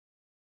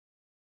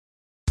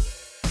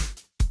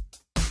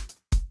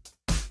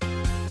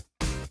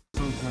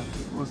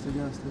What's the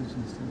gas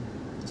station still?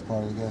 It's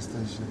part of the gas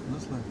station.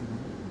 Looks like it.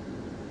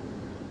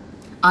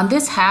 On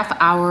this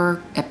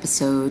half-hour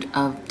episode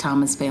of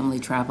Thomas Family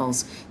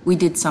Travels, we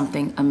did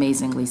something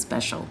amazingly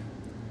special.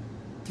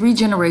 3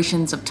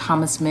 generations of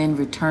Thomas men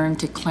returned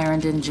to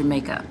Clarendon,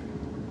 Jamaica,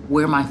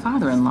 where my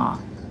father-in-law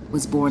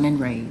was born and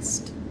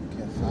raised.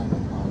 Can't find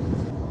them all.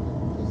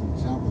 There's a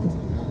Chappleton,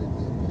 not in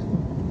there.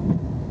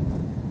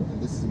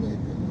 And this is maybe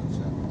not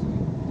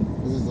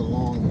Chappleton. This is a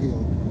long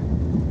hill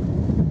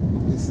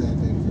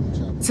descending from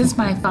Chappleton. Since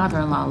my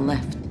father-in-law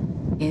left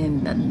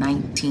in the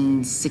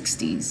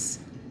 1960s,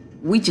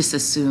 we just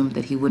assumed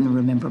that he wouldn't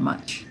remember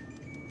much.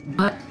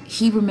 But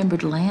he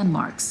remembered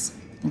landmarks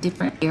in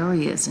different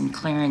areas in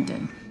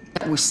Clarendon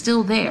that were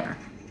still there,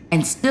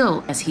 and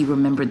still as he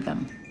remembered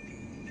them.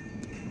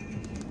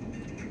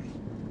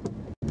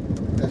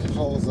 That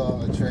follows all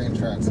the train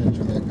tracks in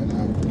Jamaica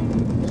now.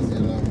 As you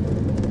know.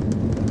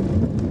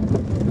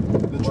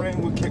 The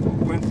train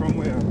went from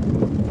where?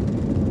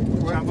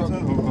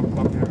 Chappleton or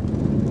up here?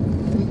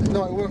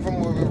 No, it went from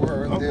where we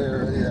were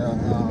there, yeah.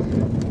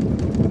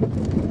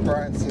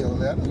 Bryant's Hill.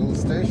 They had a little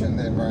station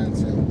there in Bryant's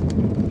Hill.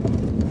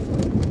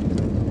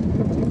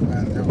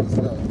 And there was,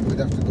 we'd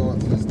have to go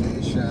to the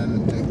station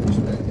and take the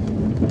train.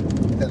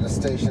 They had a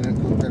station in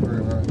Crooked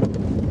River.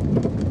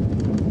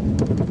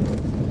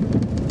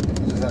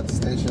 We just had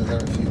stations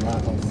every few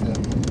miles,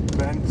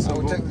 yeah. I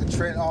would take the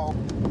train off.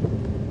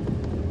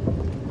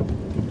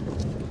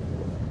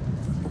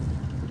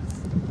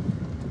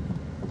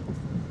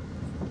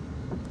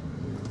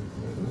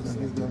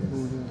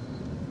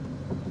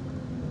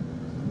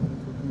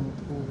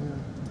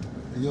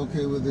 Are you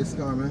okay with this,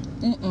 Carmen?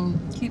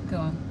 Keep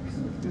going.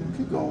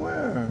 Keep going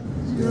where?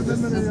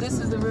 This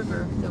is the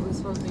river that we're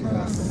supposed to be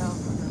crossing out.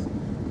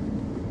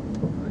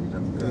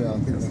 Yeah, I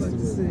think that's the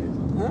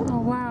river. Oh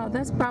wow,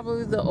 that's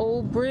probably the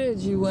old bridge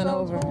you went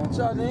over. Okay,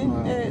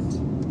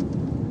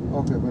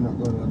 we're not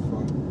going that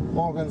far.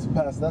 Morgan's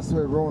Pass, that's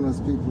where Rona's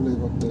people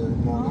live up there.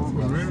 Morgan's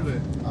Pass. Really?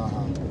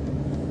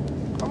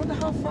 I wonder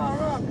how far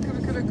up.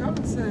 We could have gone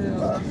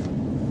to.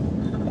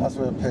 That's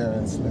where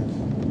parents live.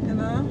 You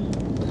know?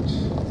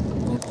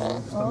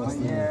 Oh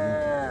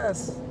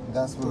yes.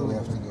 That's where we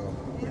have to go.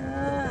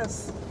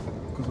 Yes.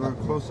 Because we're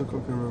close to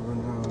Crooked River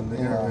now in the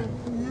area.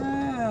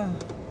 Yeah.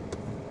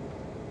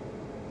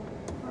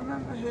 I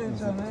remember here,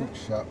 There's a Johnny. cook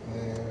shop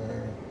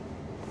there.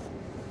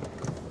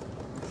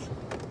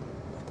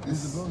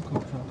 This is a road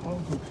cook shop.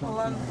 All cook shop. Hold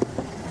on. No,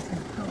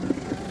 I'm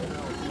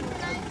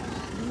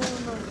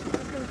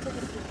gonna take a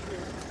picture.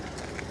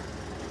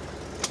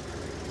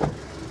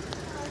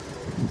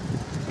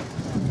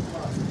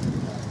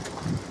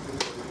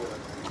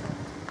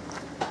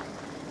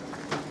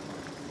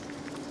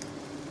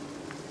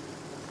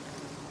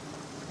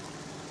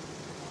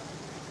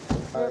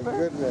 My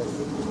goodness.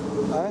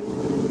 Huh?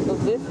 So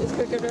this is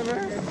Crooked River?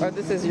 Or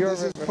this is your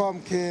This is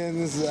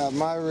Pumpkins,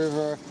 my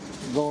river,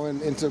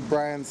 going into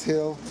Bryant's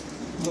Hill.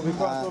 So we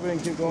cross over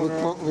and keep going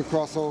around? We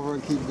cross over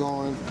and keep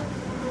going.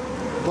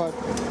 But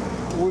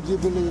would you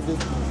believe it?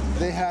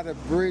 They had a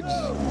bridge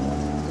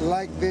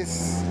like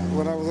this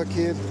when I was a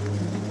kid,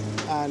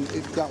 and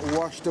it got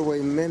washed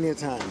away many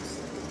times.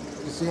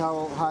 You see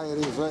how high it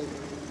is, right?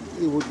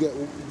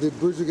 The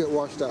bridge would get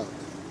washed out.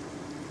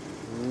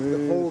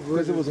 The whole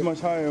bridge. Because it was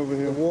much higher over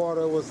here. The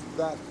water was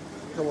that.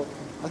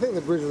 I think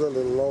the bridge was a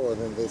little lower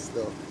than this,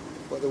 though.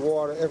 But the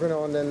water, every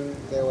now and then,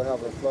 they would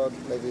have a flood,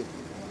 maybe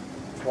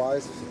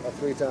twice or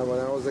 3 times when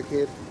I was a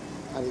kid,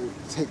 and it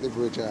would take the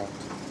bridge out.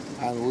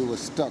 And we were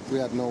stuck. We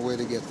had no way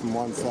to get from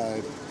one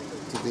side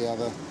to the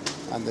other.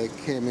 And they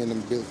came in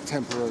and built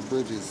temporary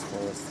bridges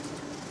for us.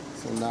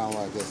 So now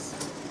I guess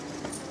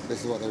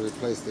this is what they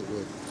replaced it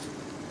with.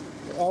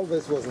 All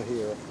this wasn't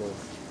here, of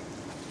course.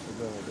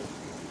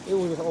 It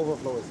would just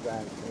overflow its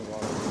bank in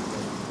water.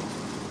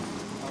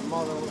 Our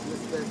mother was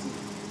Miss Betty.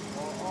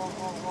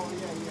 Oh,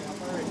 yeah, I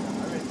read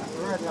that.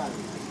 Red line.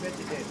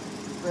 Betty did.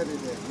 Betty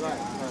did, right.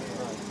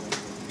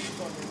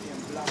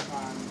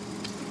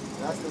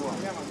 That's the one.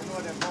 Yeah, man, you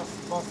know that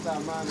bus that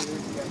man, they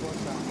used to get bus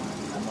that man.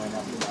 I'm going to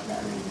have to do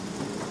that.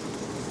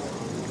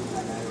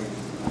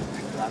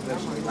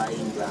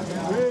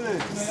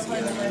 Really?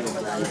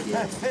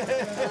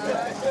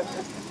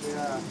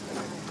 Yeah.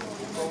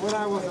 But when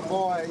I was a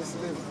boy, I used to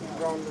live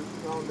down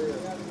there,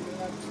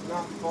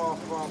 not far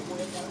from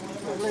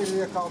a lady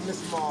there called Miss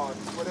Maud,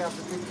 where they have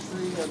the big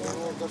tree and the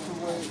road goes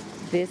away.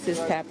 This is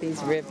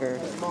Papi's River.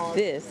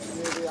 This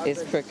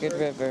is Crooked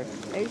River.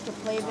 I used to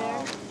play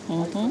there.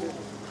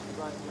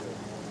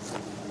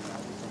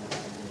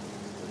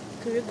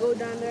 Could we go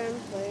down there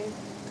and play?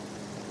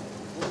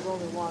 There's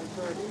only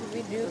 1:30.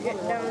 We do get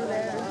down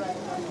there.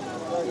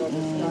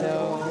 No,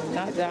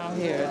 not down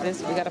here.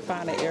 We gotta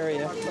find an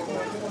area.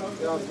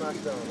 They all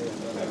smashed down here.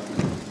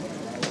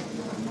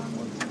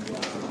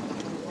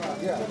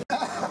 Yeah.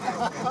 I'm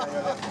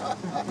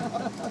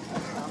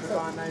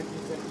born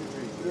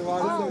 1973. Oh,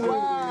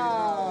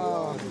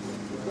 wow.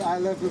 I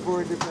left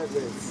before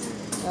independence.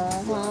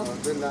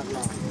 It's been that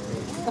long.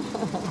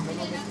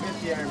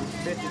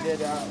 Betty did,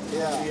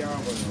 Yes,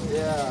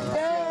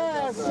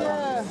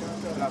 yeah.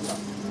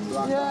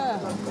 Black. Yeah.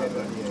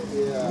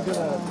 Yeah.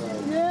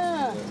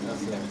 Yeah.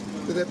 That's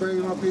it. Did they bring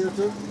him up here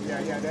too?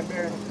 Yeah, they're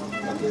there.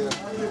 Up here.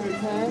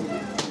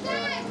 Okay.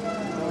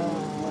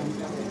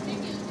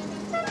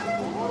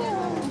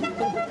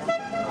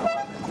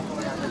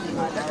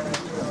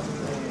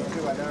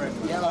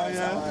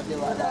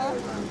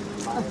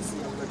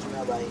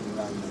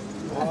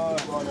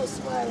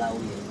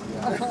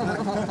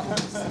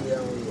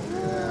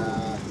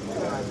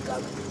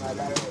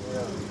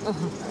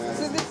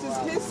 So this is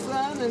his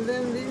son, and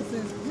then this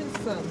is his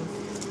son,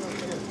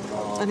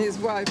 and his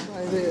wife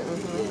right here.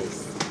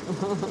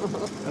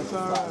 That's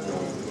all right.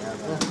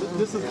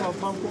 This is called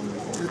pumpkin?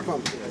 This is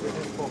pumpkin.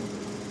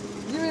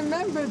 You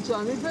remember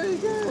Johnny very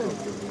good.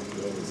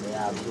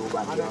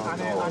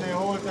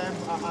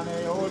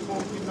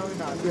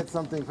 Get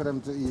something for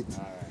them to eat.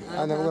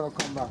 And then we're going to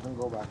come back and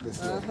go back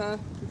this way.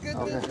 Good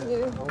Okay. meeting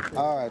you.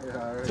 All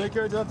right. Take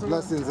care, gentlemen.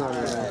 Blessings on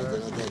you.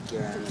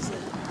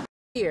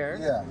 Here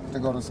Yeah, to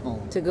go to school.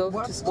 to go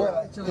to school.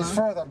 Well, it's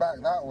further back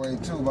that way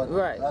too, but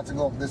Right. I have to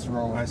go up this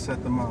road. I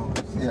set them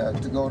out. Yeah,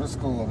 to go to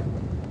school.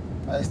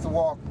 I used to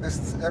walk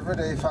this every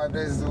day, 5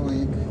 days a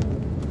week.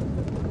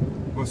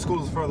 Well,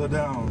 school's further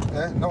down.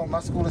 No, my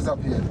school is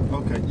up here.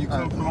 Okay, you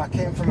come from... I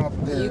came from up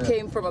there. You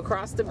came from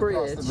across the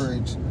bridge, across the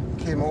bridge.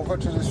 Came over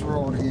to this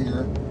road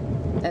here,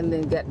 and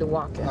then got to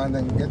walking. and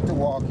then get to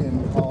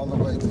walking all the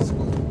way to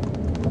school.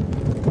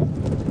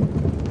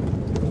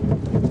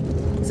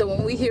 So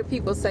when we hear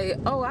people say,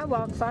 "Oh, I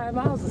walk 5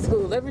 miles to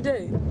school every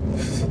day,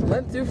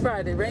 Monday through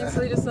Friday, rain,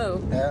 sleet, or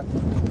snow," Yeah,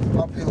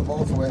 uphill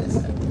both ways.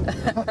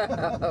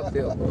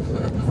 uphill.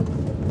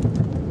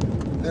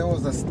 There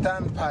was a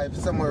standpipe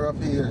somewhere up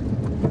here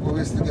where we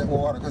used to get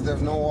water because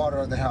there's no water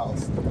at the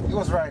house. It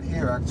was right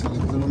here actually,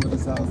 because remember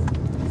this house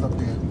was up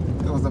here.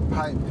 There was a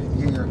pipe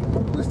here.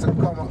 We used to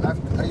come up,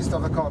 I used to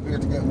have to come up here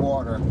to get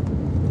water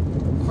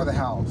for the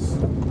house.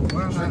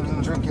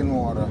 Drinking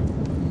water.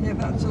 Yeah,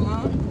 that's a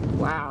lot.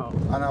 Wow.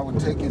 And I would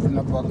take it in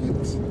a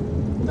bucket,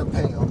 the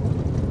pail.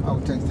 I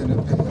would take it in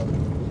the pail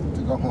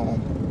to go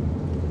home.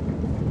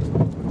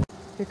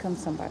 Here comes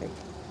somebody.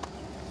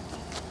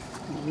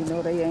 You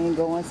know they ain't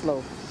going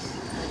slow.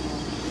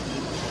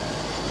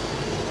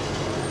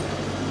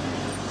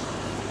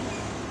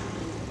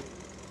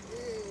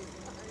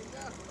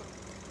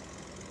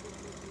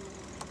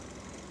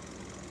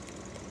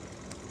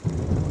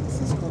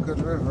 This is Crooked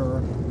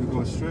River. We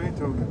go straight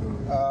or we go...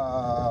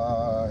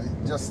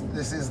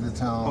 This is the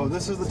town. Oh,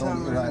 this is the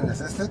town right Right, now.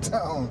 this is the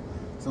town.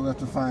 So we have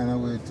to find a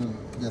way to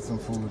get some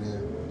food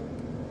here.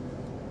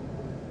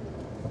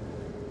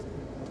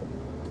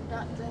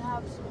 They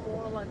have some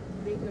more like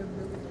bigger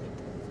buildings.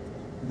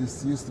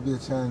 This used to be a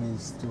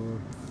Chinese store.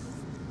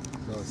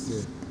 So I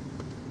see.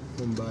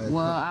 Come by. Well,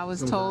 I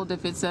was told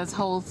if it says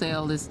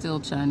wholesale, it's still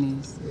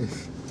Chinese.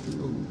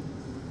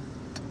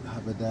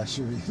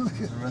 Haberdashery. Look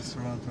at The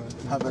restaurant right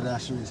there.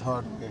 haberdashery's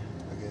hardware,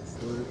 I guess.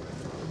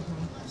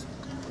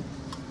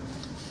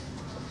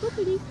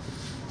 Poopity.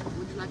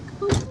 Would you like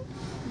poop?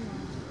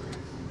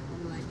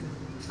 I'm like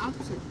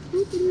opposite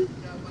poopity.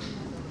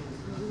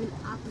 Even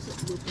opposite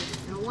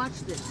poopity. Now watch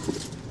this.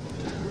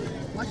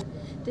 Watch.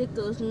 It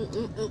goes.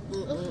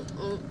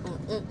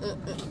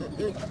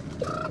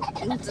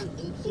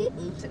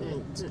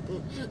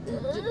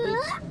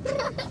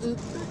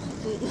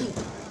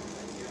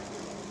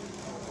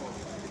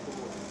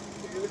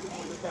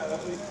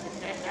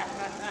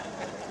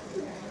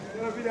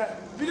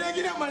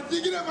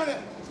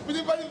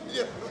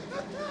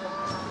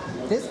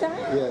 This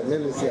guy? Yeah,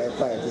 let me see. I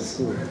fight at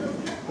school.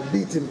 I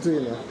beat him too,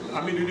 you know.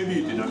 I mean, do the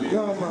beating, I mean.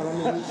 No, man, I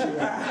mean, you see.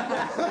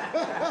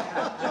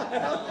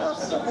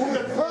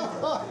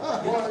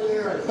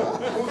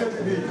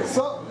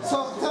 So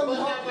tell me.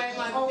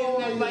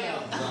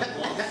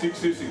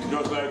 66,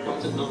 just like...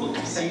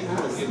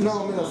 No,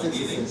 I'm not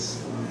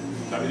 66.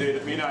 I mean,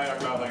 me and I are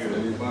glad I get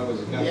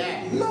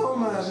it. No,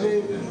 man,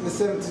 me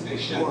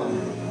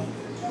 71.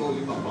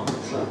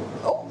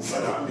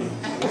 But I mean...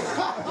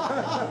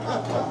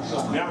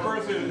 Me a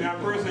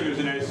person is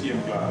in ICM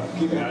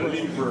class. Me a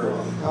Linford.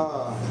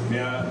 Me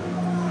a...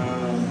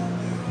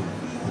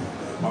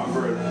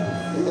 Manfred.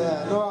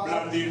 Yeah, no.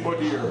 Blandine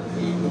Bodier.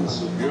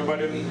 You remember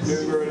them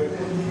girl?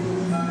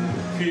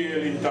 Fia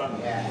Linton.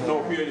 No,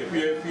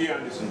 Fia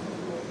Anderson.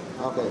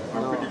 Okay.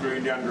 I'm pretty sure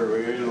Indian girl,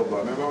 you love her.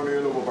 Remember when you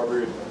love her,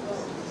 Papi?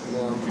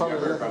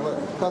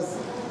 Because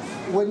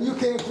when you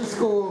came to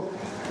school,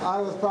 I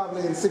was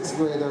probably in 6th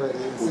grade already.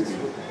 In 6th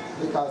grade,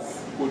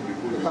 because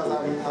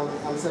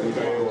I'm 7.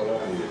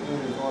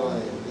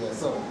 Yeah.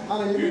 So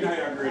Anna, you may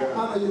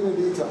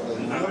beat up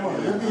then.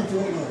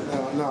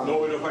 No, No,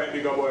 we don't fight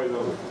bigger boys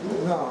though.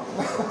 no.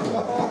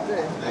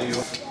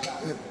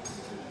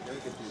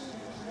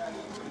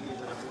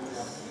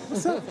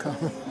 What's up,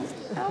 Colin?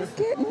 I'm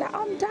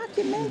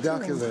documenting.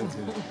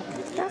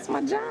 Documenting. That's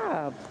my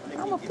job.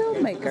 I'm a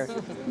filmmaker.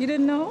 You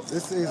didn't know?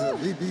 This is a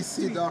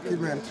BBC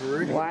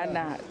documentary. Why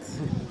not?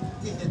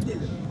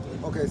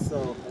 Okay,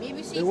 so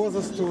there was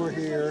a store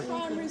here,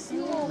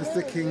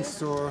 Mr. King's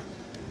store,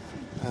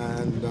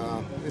 and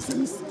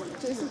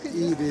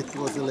Edith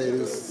was the lady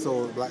who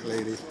sold, black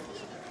lady,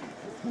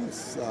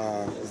 was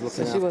looking So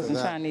she after wasn't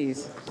that.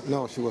 Chinese.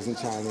 No, she wasn't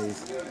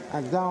Chinese.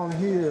 And down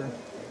here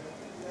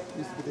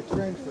used to be the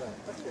train track.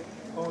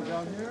 Oh,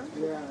 down here?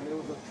 Yeah, and there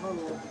was a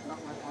tunnel that went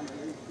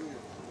underneath here.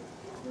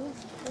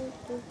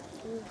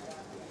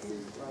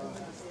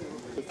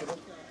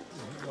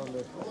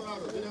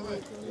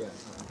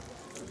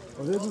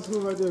 Oh, there's a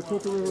school right there,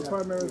 Crooked River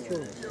Primary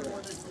School.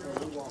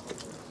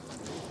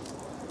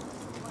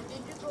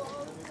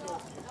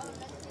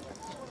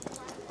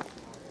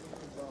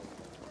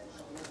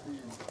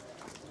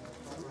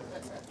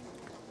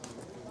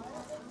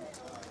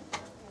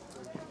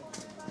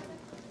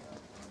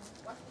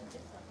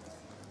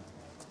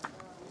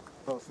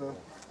 Closer.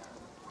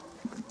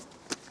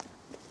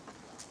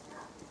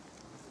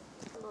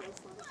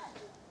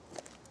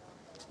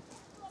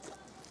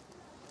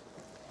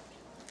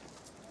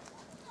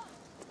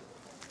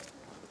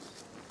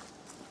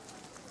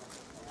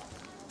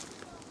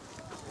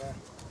 Yeah.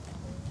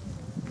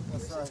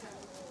 That's right.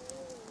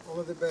 All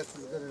of the best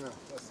is good enough.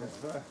 That's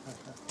right.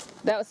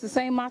 That was the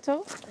same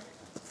motto?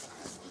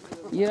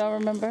 You don't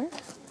remember?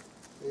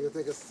 You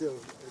think it's still,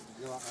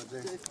 you know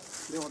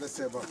what they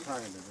say about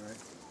kindness, right?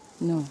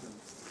 No.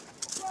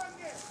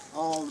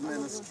 All the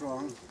men are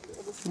strong,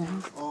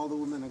 all the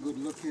women are good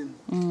looking,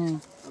 and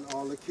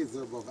all the kids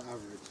are above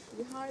average.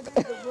 You hide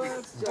the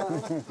words,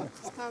 John.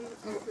 Stand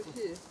over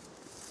here.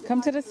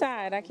 Come to the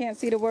side. I can't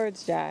see the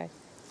words, Jai.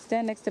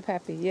 Stand next to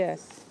Papi,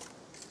 yes.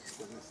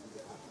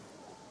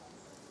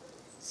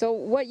 So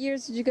what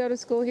years did you go to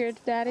school here,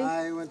 Daddy?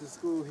 I went to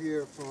school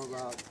here from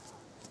about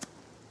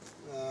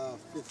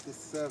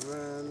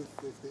 57,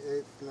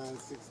 58, 59,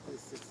 60,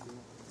 61,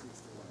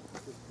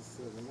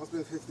 57. Must have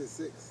been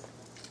 56.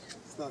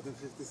 Starting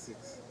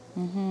 56.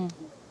 Mm-hmm.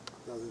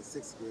 I was in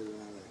 6th grade when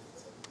I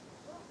left.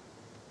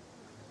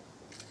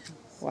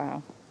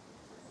 Wow.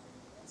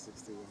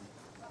 61.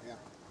 Yeah.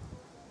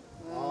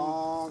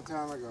 Long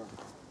time ago.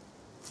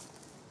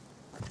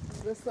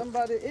 There's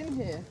somebody in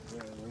here.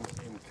 Yeah,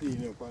 I'm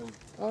cleaning up and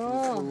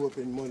Oh.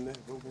 open Monday.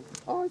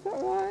 Oh, is that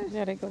right?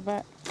 Yeah, they go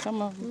back.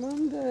 Some of them.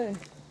 Monday.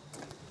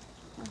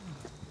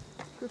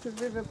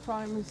 Crooked River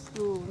Primary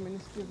School,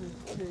 Ministry of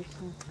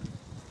Education.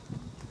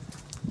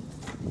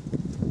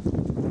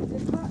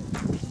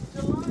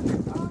 The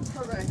longest are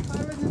correct. I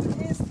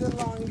reckon it is the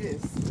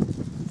longest.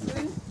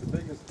 See? The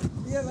biggest.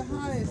 Yeah, the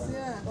highest,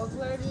 yeah. Well,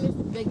 Clarendon is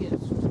the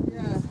biggest.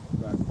 Yeah.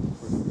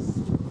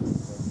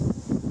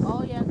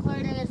 Oh yeah,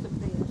 Clarendon is the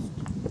biggest.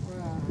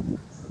 Right.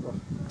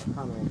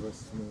 Hanover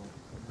small.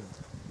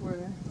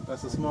 Where?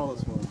 That's the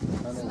smallest one.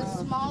 And the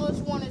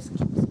smallest one is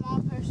small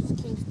parish is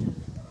Kingston.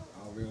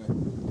 Oh, really?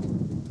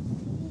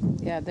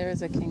 Yeah, there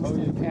is a Oh,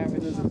 Kingston yeah,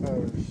 parish. there's a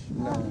parish.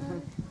 No.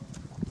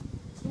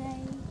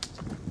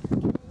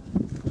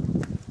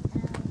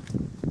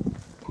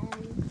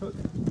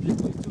 You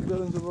think 2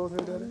 buildings are both here,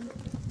 Daddy?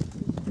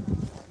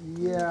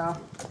 Yeah.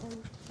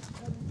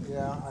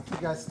 Yeah, I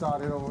think I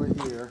started over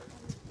here.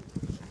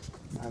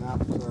 And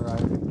after I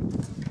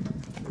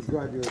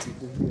graduated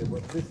to here,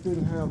 but this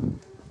didn't have,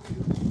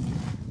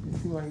 it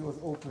seemed like it was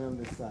open on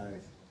this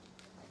side.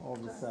 All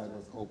this side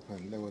was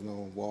open, there were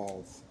no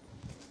walls.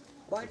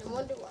 I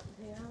wonder what.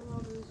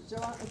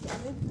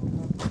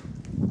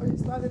 Oh, you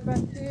started back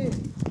here.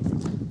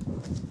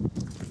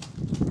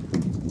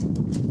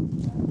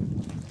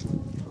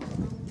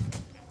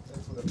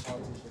 That's where the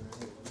partition is.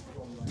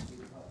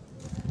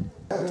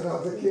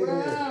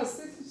 Wow,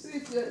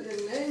 66, your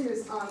name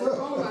is on it.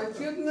 Oh my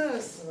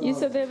goodness. You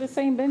said they're the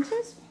same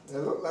benches? They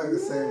look like the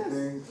same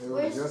thing. They were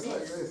Where's just this?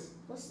 like this.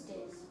 What's this?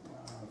 It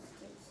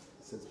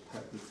says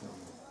Papi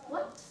Thomas.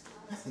 What?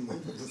 Just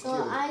So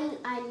kidding.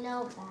 I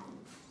know that.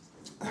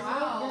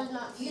 Wow. Does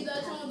not These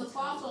are some of the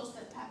fossils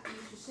that Papi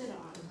used to sit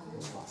on.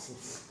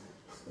 Fossils.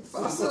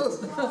 Fossils.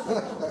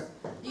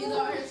 These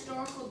are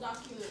historical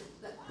documents.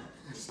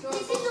 Historical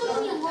This is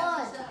only documents that one.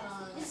 he sat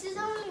on. This is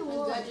only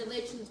one.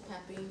 Congratulations,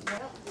 Papi. I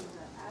don't do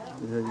that. I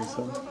don't. You heard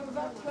yourself? Go from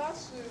that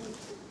classroom.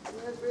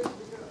 Where did you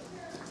go?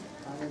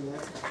 I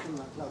left in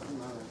my class in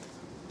Ireland.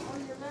 Oh,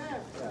 you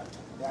left.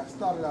 Yeah, I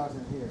started out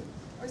in here.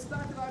 I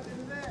started out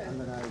in there. And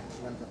then I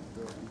went up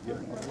to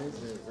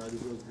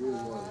grade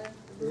one.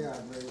 Yeah,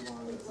 grade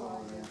one and so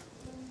on, yeah.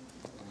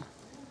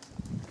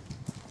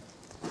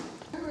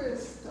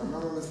 Lewis. I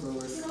remember Miss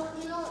Lewis.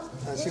 You know.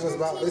 And she was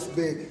about this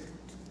big.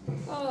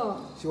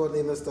 Oh. She wasn't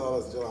even as tall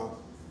as John.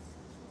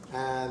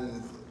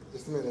 And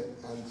just a minute,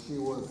 and she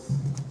was,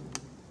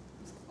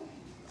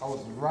 I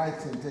was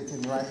writing,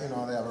 taking writing,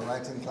 they have a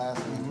writing class,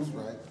 and I was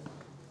writing.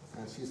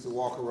 And she used to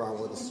walk around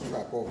with a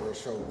strap over her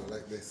shoulder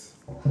like this,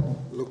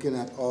 looking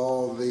at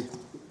all the,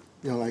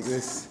 like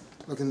this,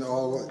 looking at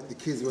all what the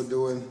kids were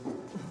doing.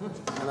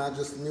 And I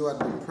just knew I'd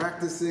been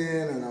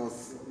practicing, and I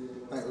was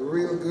like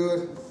real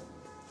good.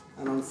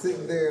 And I'm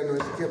sitting there, and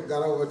when she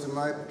got over to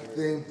my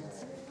thing,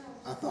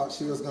 I thought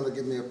she was going to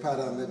give me a pat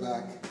on the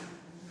back.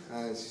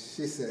 And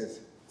she said,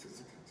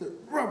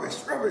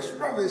 rubbish, rubbish,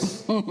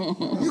 rubbish.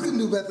 You can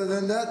do better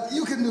than that.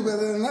 You can do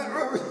better than that,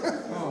 rubbish.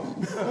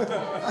 I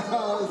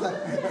was like,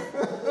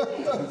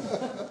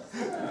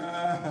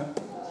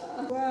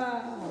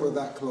 Wow. we're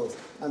that close.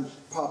 And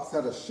Pops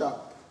had a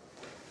shop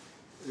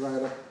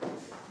right up.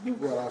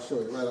 Well, I'll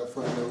show you. Right up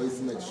front there, we used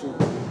to make shoe.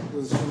 It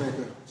was a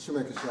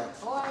shoemaker shop.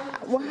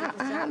 Well,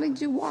 how did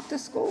you walk to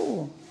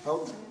school?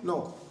 Oh,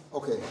 no.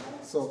 Okay.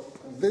 So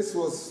this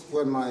was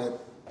when my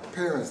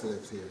parents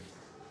lived here.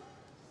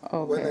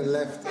 When they Okay.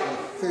 left in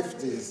the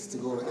 50s to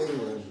go to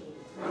England,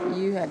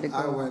 You had to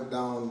I go. went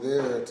down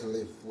there to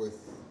live with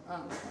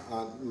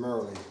Aunt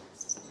Merle.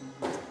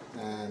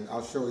 And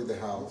I'll show you the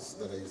house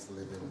that I used to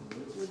live in.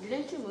 Well,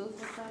 didn't you move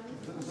with Daddy?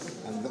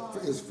 And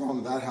it's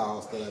from that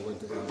house that I went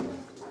to England.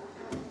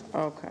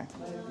 Okay.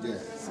 Yeah,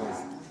 so,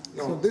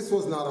 no, this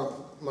was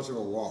not much of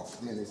a walk.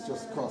 I mean, it's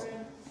just across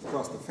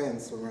the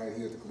fence from right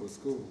here to go to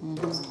school.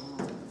 But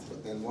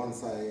then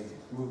once I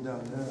moved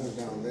down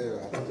there,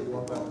 I had to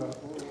walk back up.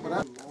 But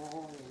I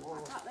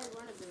thought they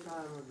renovated it. I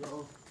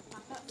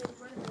thought they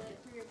renovated it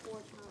 3 or 4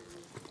 times.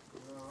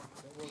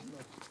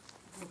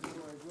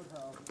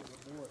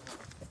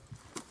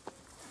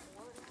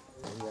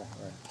 Yeah,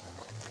 right.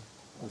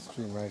 The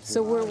stream right here.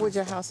 So where would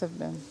your house have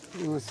been?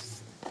 It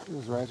was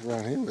right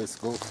around here where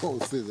Skull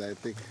Coast is, I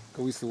think.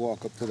 We used to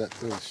walk up to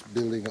that little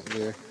building up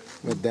there.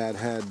 My dad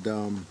had,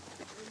 it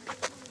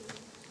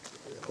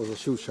was a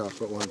shoe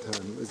shop at one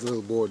time. It's a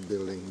little board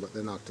building, but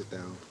they knocked it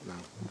down now.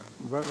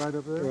 Right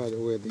up there? Right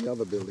where the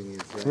other building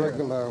is. Right?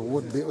 Regular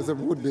wood, it was a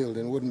wooden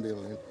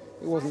building.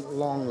 It wasn't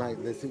long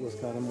like this, it was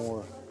kind of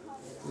more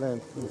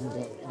length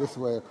this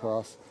way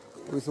across.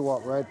 We used to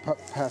walk right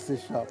past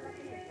this shop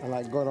and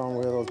like go down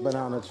where those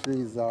banana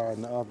trees are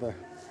and the other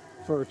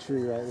fir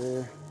tree right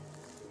there.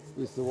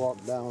 We used to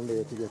walk down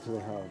there to get to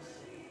the house.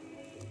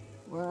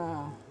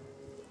 Wow.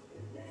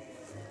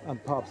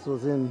 And Pops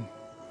was in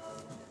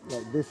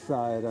like this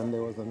side, and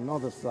there was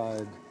another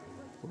side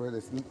where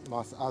this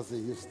Mas Azzi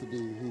used to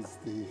be. He's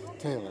the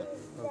tailor.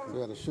 Okay. We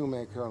had a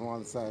shoemaker on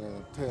one side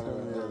and a tailor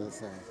on the other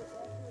side.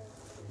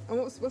 And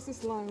what's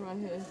this line right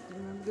here? Do you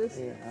remember this?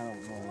 Yeah, I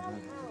don't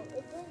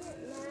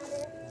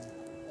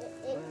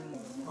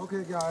know.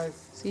 Okay, guys.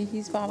 See,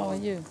 he's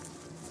following you.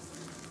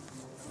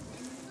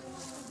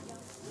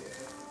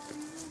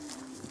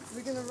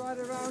 We're gonna ride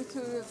around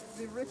to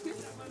the Ricky.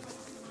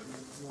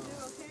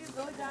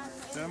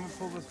 Yeah, I'm gonna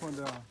pull this one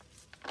down.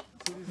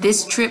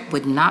 This trip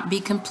would not be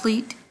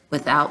complete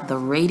without the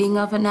raiding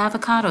of an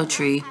avocado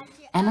tree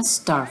and a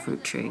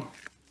starfruit tree.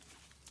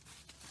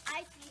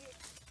 I see it.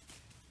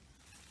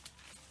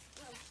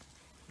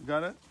 You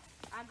got it?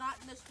 I got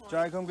this one.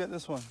 Jai, come get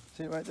this one.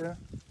 See it right there?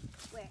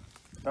 Where?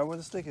 Right where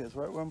the stick is,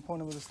 right where I'm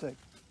pointing with the stick.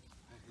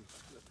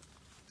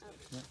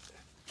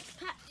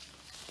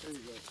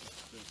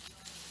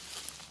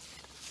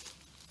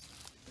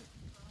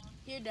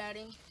 Here,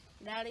 Daddy.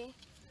 Daddy.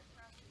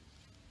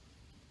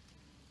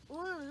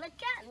 Ooh,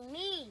 look at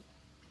me.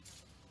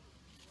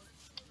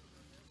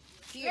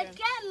 Here. Look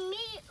at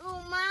me,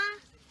 Uma.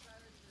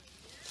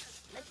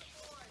 Look.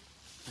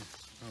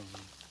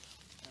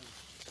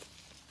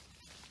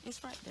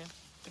 It's right there,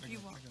 if you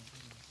want.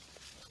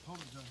 I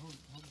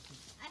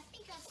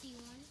think I see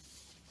one.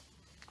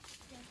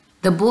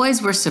 The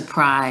boys were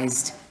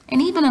surprised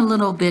and even a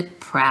little bit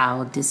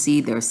proud to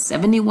see their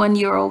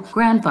 71-year-old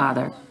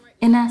grandfather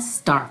in a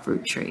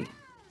starfruit tree.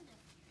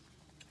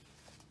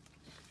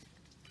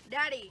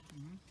 Daddy,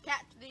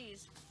 catch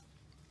these.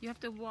 You have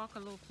to walk a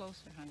little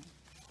closer, honey.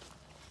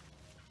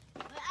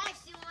 But I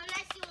see one,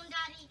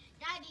 Daddy.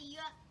 Daddy,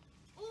 you're.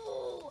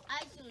 Ooh,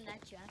 I see one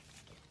that you have to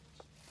catch.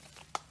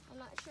 I'm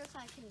not sure if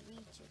I can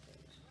reach it.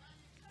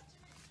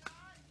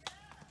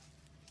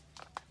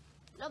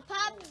 No,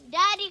 Pop,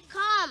 Daddy,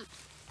 come.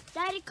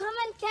 Daddy, come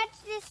and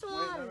catch this Wait,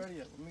 one. not ready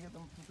yet. Let me get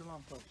them from your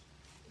mom first.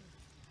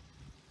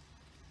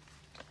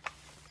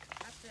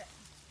 That's it.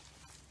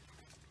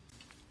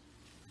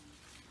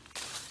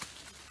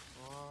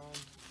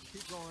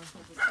 Keep going.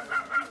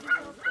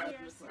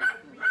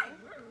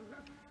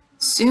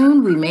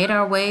 Soon we made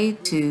our way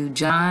to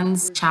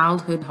John's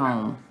childhood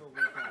home.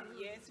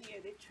 Yes, we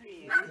had the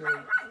train, and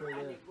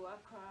they go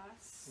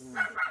across,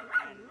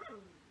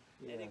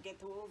 then they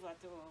get over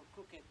to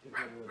cook it.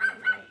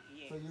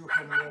 So you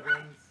from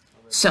Evans?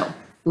 So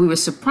we were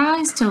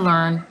surprised to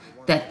learn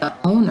that the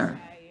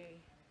owner,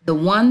 the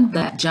one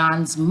that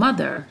John's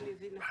mother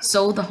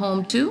sold the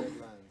home to,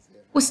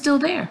 was still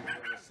there.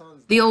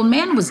 The old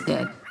man was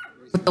dead,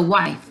 but the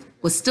wife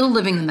was still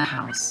living in the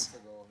house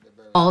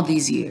all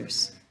these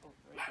years.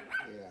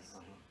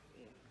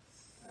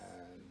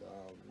 And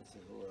let's see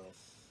who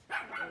else. I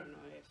don't know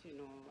if you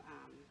know,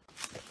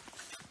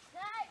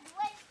 Dad,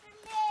 wait for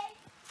me.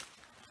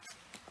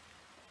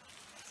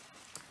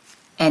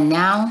 And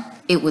now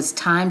it was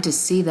time to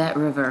see that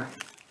river,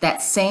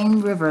 that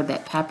same river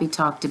that Papi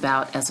talked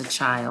about as a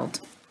child.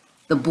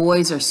 The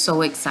boys are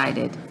so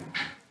excited.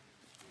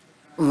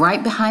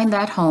 Right behind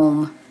that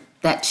home,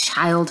 that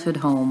childhood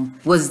home,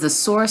 was the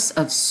source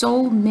of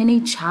so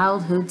many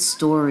childhood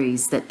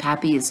stories that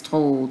Papi has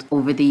told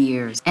over the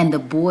years. And the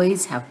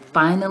boys have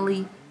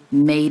finally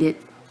made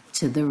it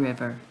to the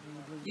river.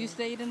 You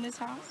stayed in this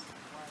house?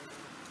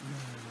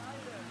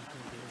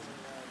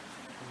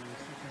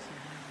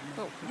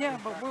 Oh, yeah,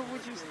 but where were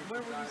you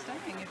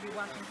staying if you're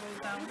watching close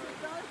down?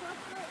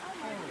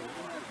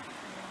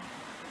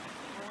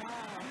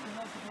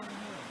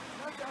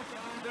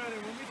 Daddy,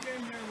 when we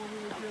came here when we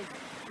were kids,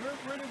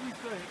 where did we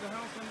stay? The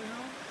house on the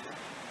hill?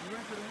 We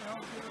went to the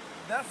house here?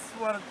 That's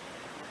what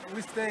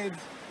we stayed.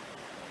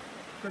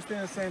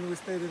 Christine was saying we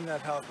stayed in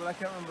that house, but I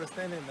can't remember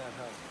staying in that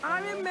house.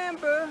 I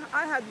remember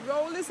I had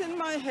rollers in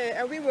my hair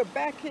and we were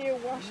back here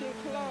washing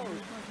clothes.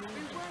 We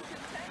weren't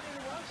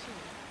intending washing.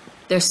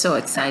 They're so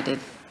excited.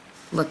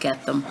 Look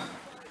at them.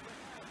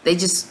 They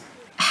just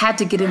had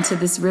to get into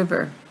this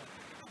river.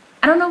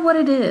 I don't know what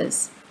it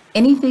is.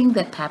 Anything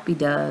that Papi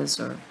does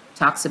or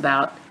talks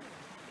about,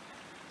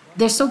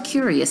 they're so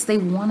curious. They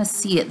want to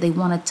see it. They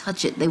want to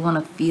touch it. They want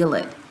to feel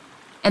it.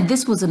 And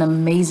this was an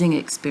amazing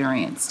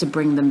experience to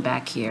bring them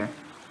back here.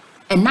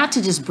 And not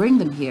to just bring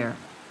them here,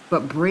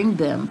 but bring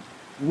them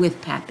with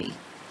Papi.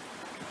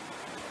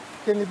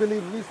 Can you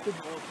believe we could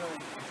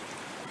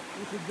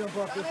jump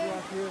off this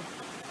rock here?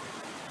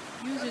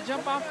 You should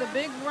jump off the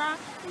big rock?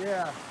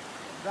 Yeah,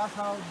 that's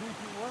how deep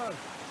it was.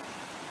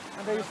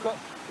 And they used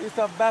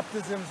to have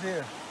baptisms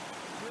here.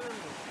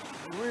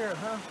 Weird,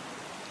 huh?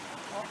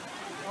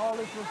 All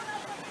this was...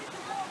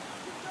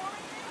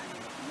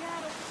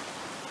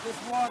 This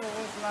water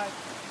was like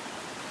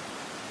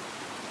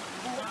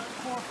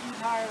 4 feet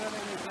higher than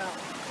it is now.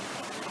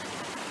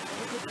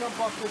 We could jump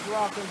off this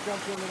rock and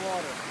jump in the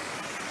water.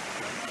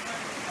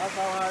 That's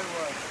how high it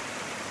was.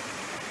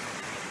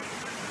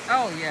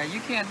 Oh yeah, you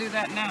can't do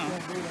that now.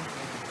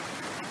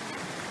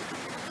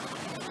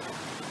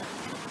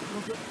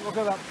 Look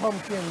at that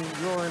pumpkin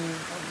growing.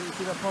 You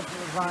see that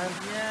pumpkin vine?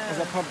 Yeah.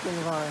 There's a pumpkin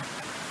vine.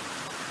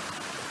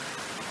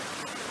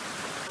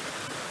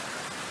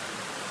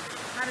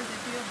 How does it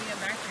feel being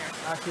back here?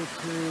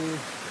 Actually,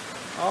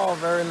 oh,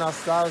 very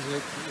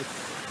nostalgic.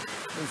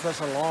 It's been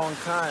such a long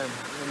time.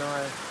 You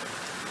know,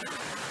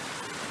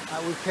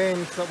 we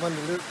came when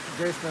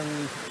Jason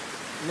and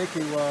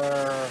Nikki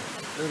were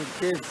little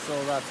kids, so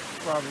that's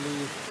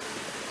probably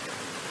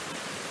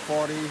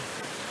 40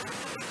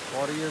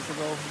 years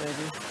ago,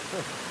 maybe.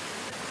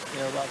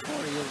 Yeah, about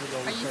 40 years ago.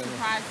 Are you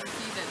surprised to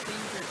see that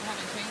things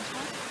haven't changed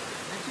much?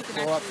 That you can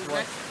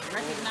actually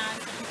recognize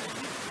people?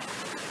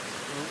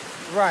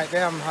 Right,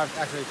 they haven't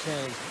actually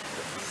changed.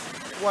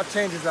 What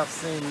changes I've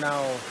seen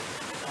now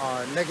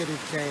are negative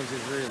changes,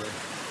 really.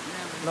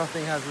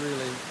 Nothing has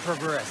really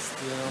progressed,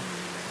 you know,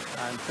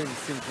 and things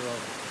seem to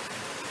have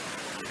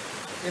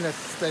in a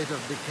state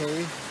of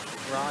decay,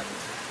 right?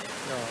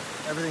 You know,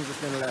 everything's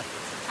just been left.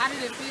 How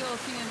did it feel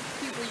seeing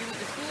people you went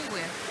to school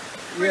with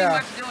pretty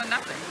much doing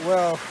nothing?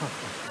 Well,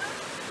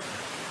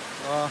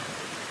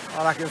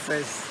 all I can say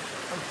is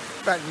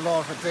thank the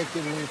Lord for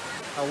taking me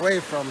away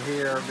from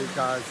here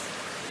because,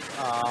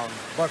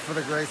 but for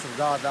the grace of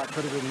God, that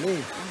could have been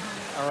me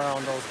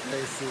around those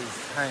places,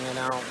 hanging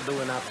out,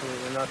 doing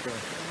absolutely nothing.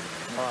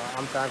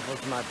 I'm thankful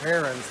to my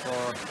parents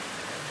for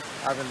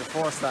having the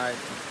foresight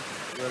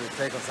to really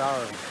take us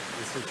out of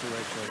the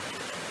situation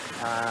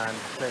and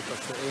take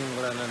us to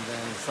England and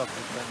then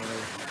subsequently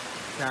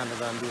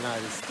Canada and the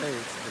United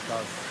States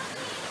because,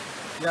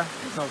 yeah,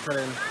 there's no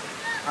telling.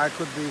 I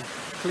could be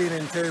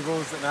cleaning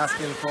tables and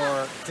asking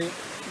for tip.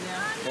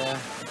 Yeah.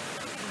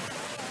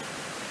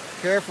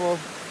 Careful.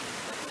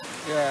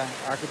 Yeah,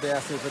 I could be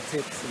asking for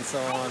tips and so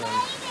on.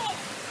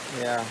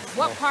 And, yeah.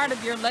 What part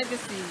of your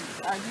legacy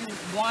are you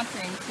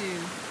wanting to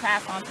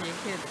pass on to your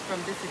kids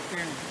from this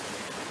experience?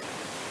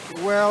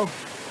 Well,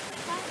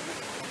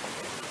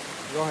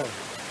 go ahead.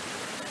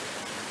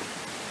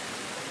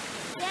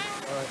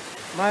 All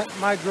right.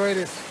 My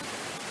greatest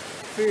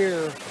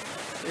fear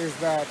is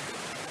that,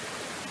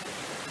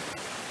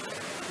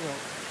 you know,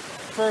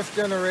 first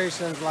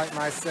generations like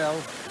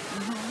myself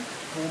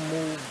who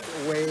moved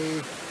away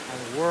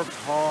and worked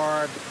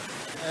hard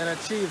and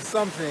achieved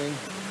something,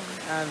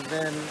 and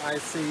then I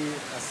see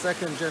a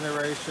second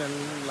generation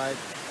like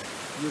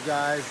you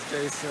guys,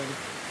 Jason,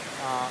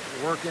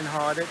 working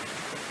hard.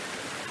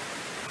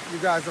 You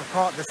guys have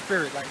caught the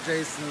spirit, like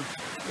Jason.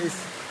 He's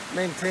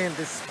maintained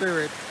this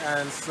spirit,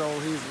 and so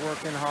he's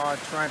working hard,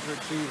 trying to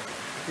achieve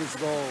his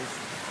goals.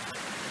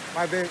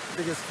 My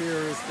biggest fear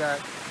is that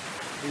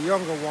the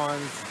younger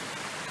ones,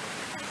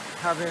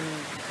 having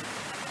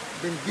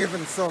been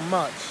given so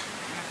much,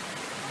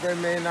 they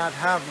may not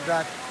have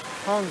that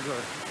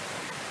hunger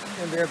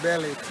in their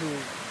belly to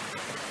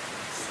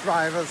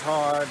strive as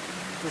hard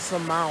to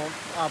surmount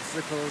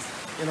obstacles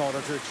in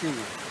order to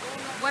achieve.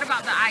 What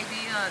about the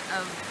idea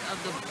of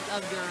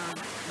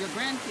your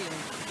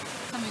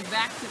grandkids coming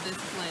back to this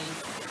place?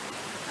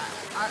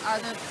 Are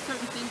there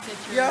certain things that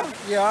you're...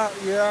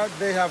 Yeah,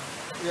 they have,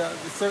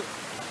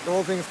 the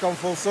whole thing's come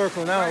full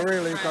circle now,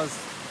 really, because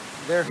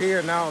they're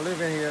here now,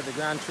 living here. The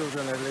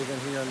grandchildren are living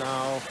here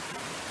now.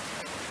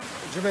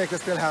 Jamaica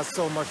still has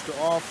so much to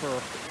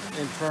offer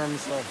in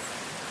terms of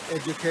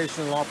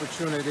educational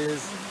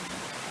opportunities,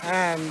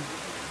 and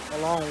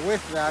along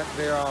with that,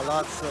 there are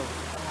lots of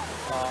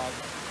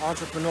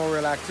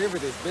entrepreneurial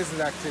activities, business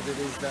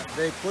activities that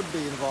they could be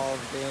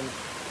involved in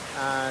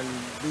and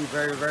be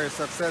very, very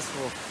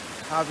successful,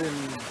 having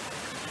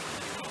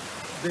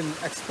been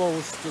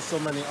exposed to so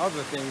many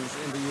other things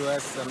in the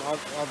U.S. and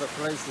other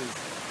places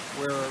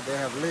where they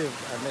have lived,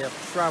 and they have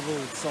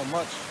traveled so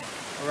much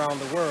around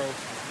the world.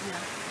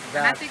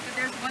 And I think that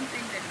there's one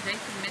thing that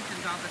Jason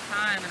mentions all the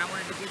time, and I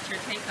wanted to get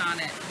your take on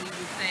it. He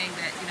was saying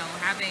that, you know,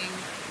 having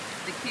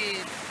the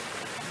kids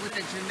with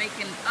a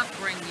Jamaican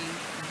upbringing,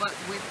 but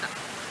with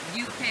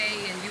UK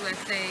and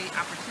USA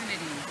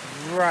opportunities.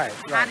 Right.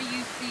 How do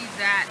you see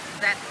that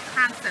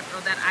concept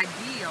or that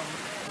ideal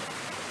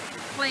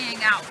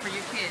playing out for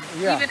your kids,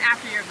 even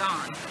after you're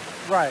gone?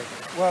 Right.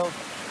 Well,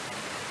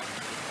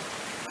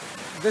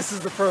 this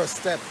is the first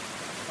step.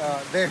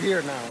 They're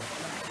here now,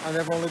 and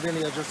they've only been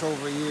here just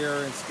over a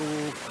year in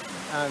school,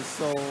 and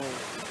so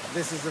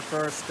this is the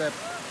first step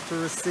to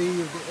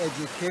receive the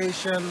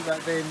education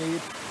that they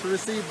need, to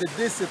receive the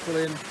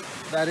discipline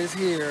that is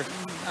here.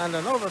 And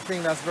another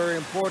thing that's very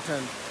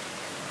important,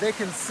 they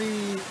can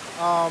see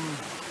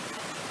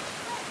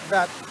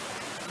that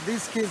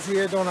these kids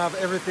here don't have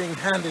everything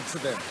handed to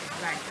them.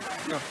 Right.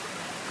 You know,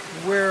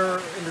 where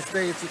in the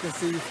States you can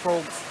see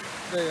folks,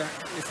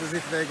 it's as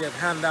if they get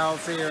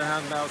handouts here,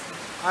 handouts.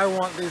 I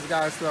want these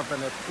guys to have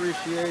an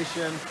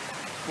appreciation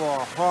for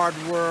hard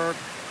work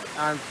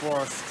and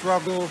for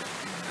struggle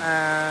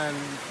and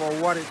for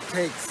what it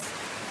takes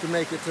to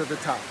make it to the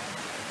top.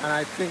 And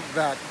I think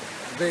that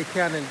they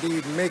can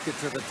indeed make it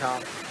to the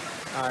top.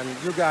 And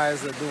you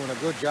guys are doing a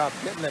good job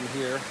getting them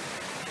here.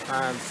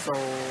 And so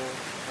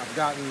I've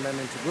gotten them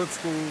into good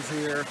schools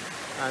here.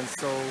 And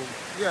so,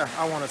 yeah,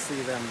 I want to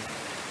see them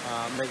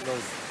make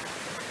those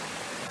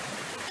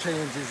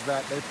changes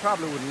that they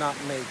probably would not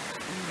make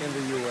in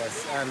the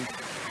U.S. And,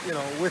 you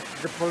know, with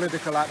the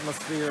political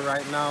atmosphere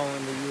right now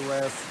in the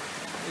U.S.,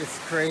 it's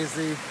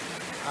crazy.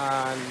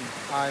 And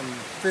I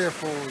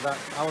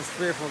was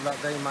fearful that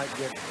they might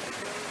get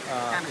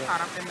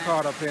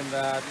caught up in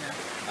that.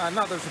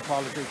 Not just the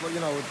politics, but, you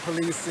know, with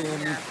policing,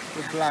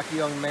 with black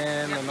young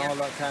men and all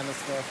that kind of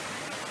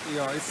stuff. You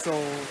know, it's so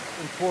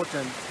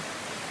important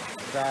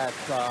that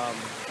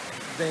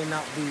they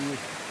not be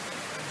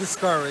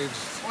discouraged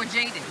or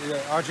jaded.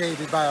 Or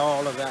jaded by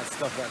all of that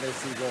stuff that they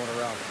see going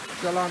around.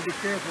 Shalom, be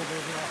careful,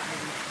 there's not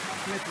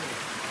slippery.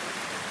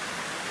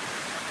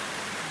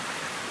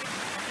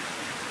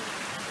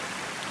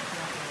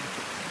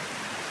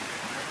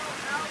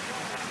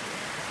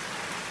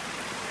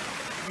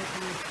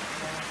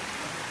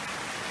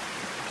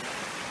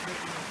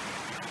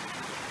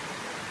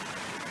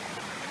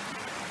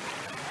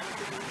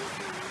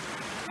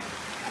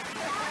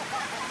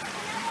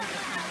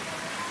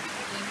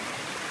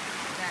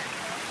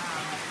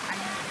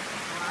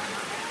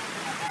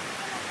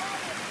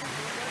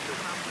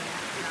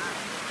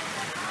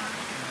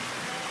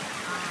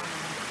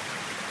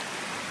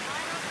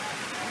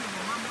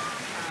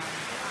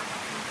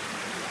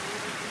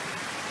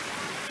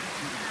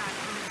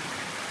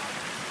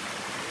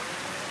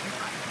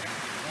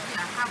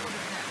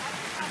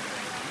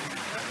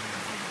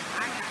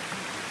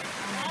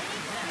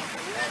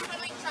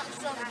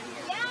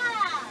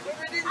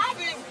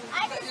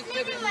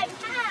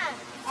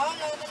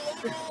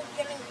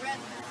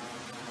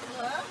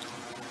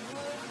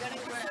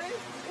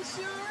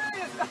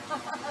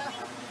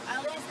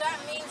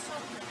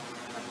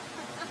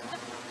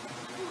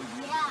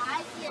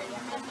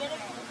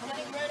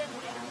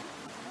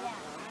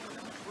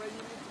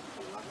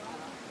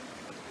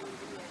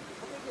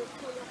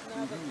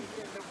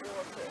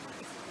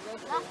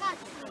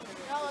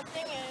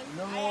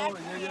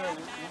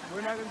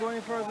 We're not going to go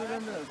any further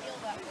than this.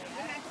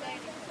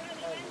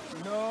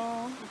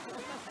 No.